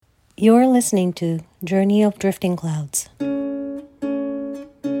You're listening to Journey of Drifting Clouds.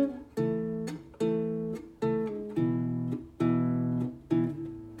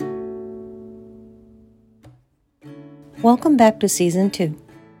 Welcome back to Season 2.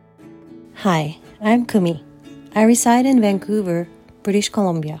 Hi, I'm Kumi. I reside in Vancouver, British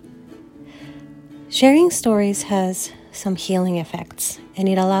Columbia. Sharing stories has some healing effects, and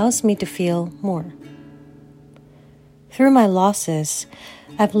it allows me to feel more. Through my losses,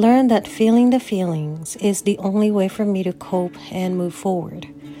 I've learned that feeling the feelings is the only way for me to cope and move forward.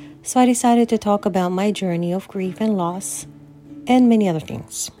 So I decided to talk about my journey of grief and loss, and many other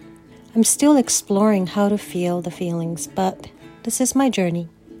things. I'm still exploring how to feel the feelings, but this is my journey.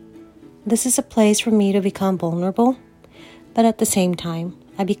 This is a place for me to become vulnerable, but at the same time,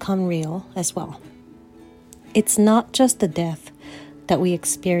 I become real as well. It's not just the death that we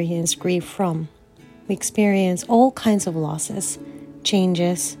experience grief from. We experience all kinds of losses,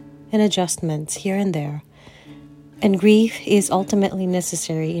 changes, and adjustments here and there. And grief is ultimately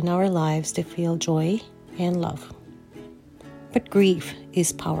necessary in our lives to feel joy and love. But grief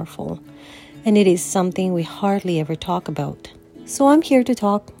is powerful, and it is something we hardly ever talk about. So I'm here to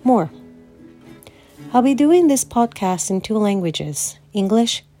talk more. I'll be doing this podcast in 2 languages,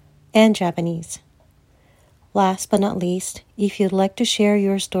 English and Japanese. Last but not least, if you'd like to share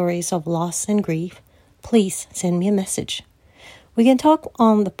your stories of loss and grief, please send me a message. We can talk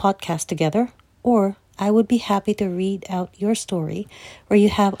on the podcast together, or I would be happy to read out your story where you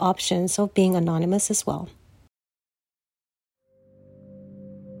have options of being anonymous as well.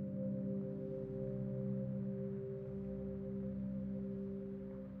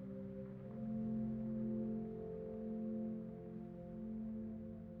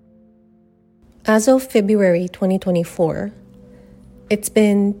 As of February 2024, it's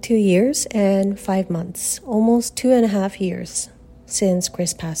been 2 years and 5 months, almost 2.5 years since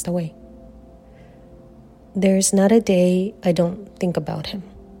Chris passed away. There's not a day I don't think about him.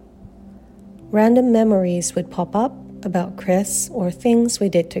 Random memories would pop up about Chris or things we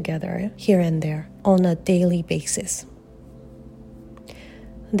did together here and there on a daily basis.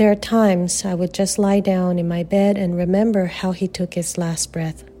 There are times I would just lie down in my bed and remember how he took his last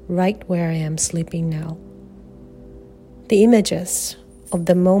breath right where I am sleeping now. The images of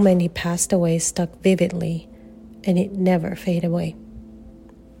the moment he passed away stuck vividly, and it never faded away.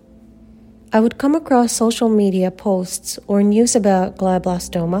 I would come across social media posts or news about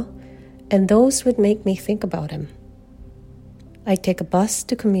glioblastoma, and those would make me think about him. I'd take a bus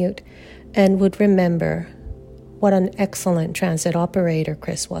to commute and would remember what an excellent transit operator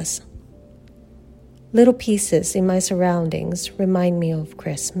Chris was. Little pieces in my surroundings remind me of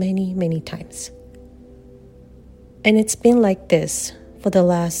Chris many, many times. And it's been like this for the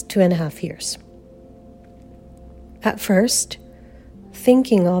last 2.5 years. At first,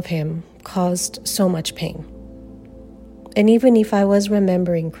 thinking of him caused so much pain. And even if I was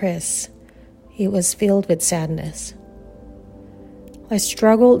remembering Chris, it was filled with sadness. I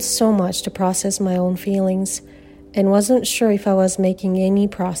struggled so much to process my own feelings and wasn't sure if I was making any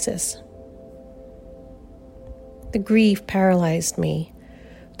progress. The grief paralyzed me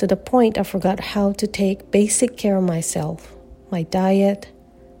to the point I forgot how to take basic care of myself, my diet,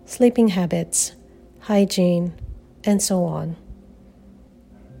 sleeping habits, hygiene, and so on.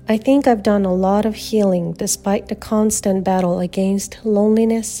 I think I've done a lot of healing despite the constant battle against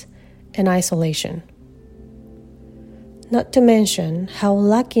loneliness and isolation. Not to mention how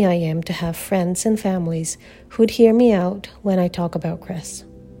lucky I am to have friends and families who'd hear me out when I talk about Chris.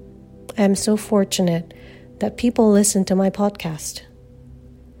 I am so fortunate that people listen to my podcast.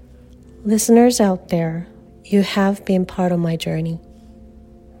 Listeners out there, you have been part of my journey.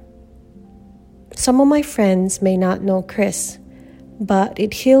 Some of my friends may not know Chris, but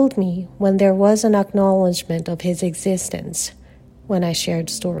it healed me when there was an acknowledgement of his existence when I shared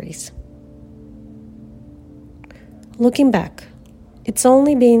stories. Looking back, it's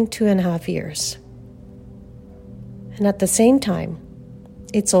only been 2.5 years. And at the same time,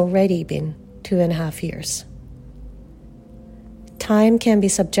 it's already been 2.5 years. Time can be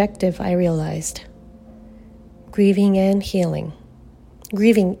subjective, I realized. Grieving and healing.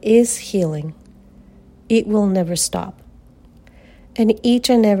 Grieving is healing. It will never stop. And each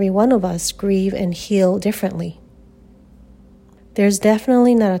and every one of us grieve and heal differently. There's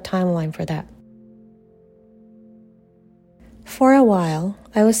definitely not a timeline for that. For a while,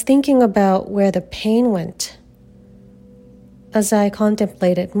 I was thinking about where the pain went. As I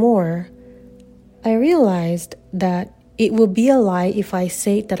contemplated more, I realized that it would be a lie if I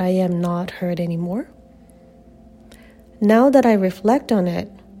say that I am not hurt anymore. Now that I reflect on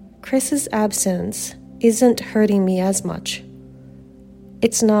it, Chris's absence isn't hurting me as much.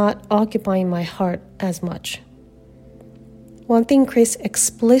 it's not occupying my heart as much. One thing Chris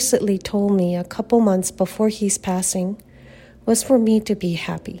explicitly told me a couple months before his passing was for me to be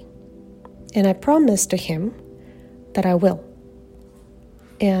happy. And I promised to him that I will.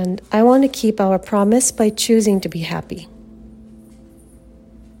 And I want to keep our promise by choosing to be happy.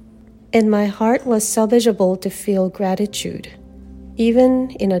 And my heart was salvageable to feel gratitude,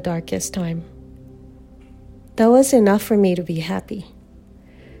 even in the darkest time. That was enough for me to be happy.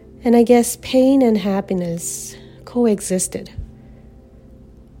 And I guess pain and happiness coexisted.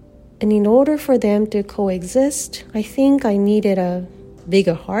 And in order for them to coexist, I think I needed a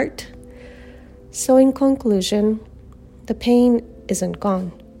bigger heart. So in conclusion, the pain isn't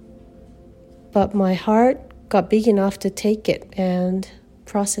gone. But my heart got big enough to take it and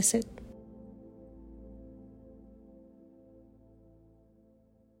process it.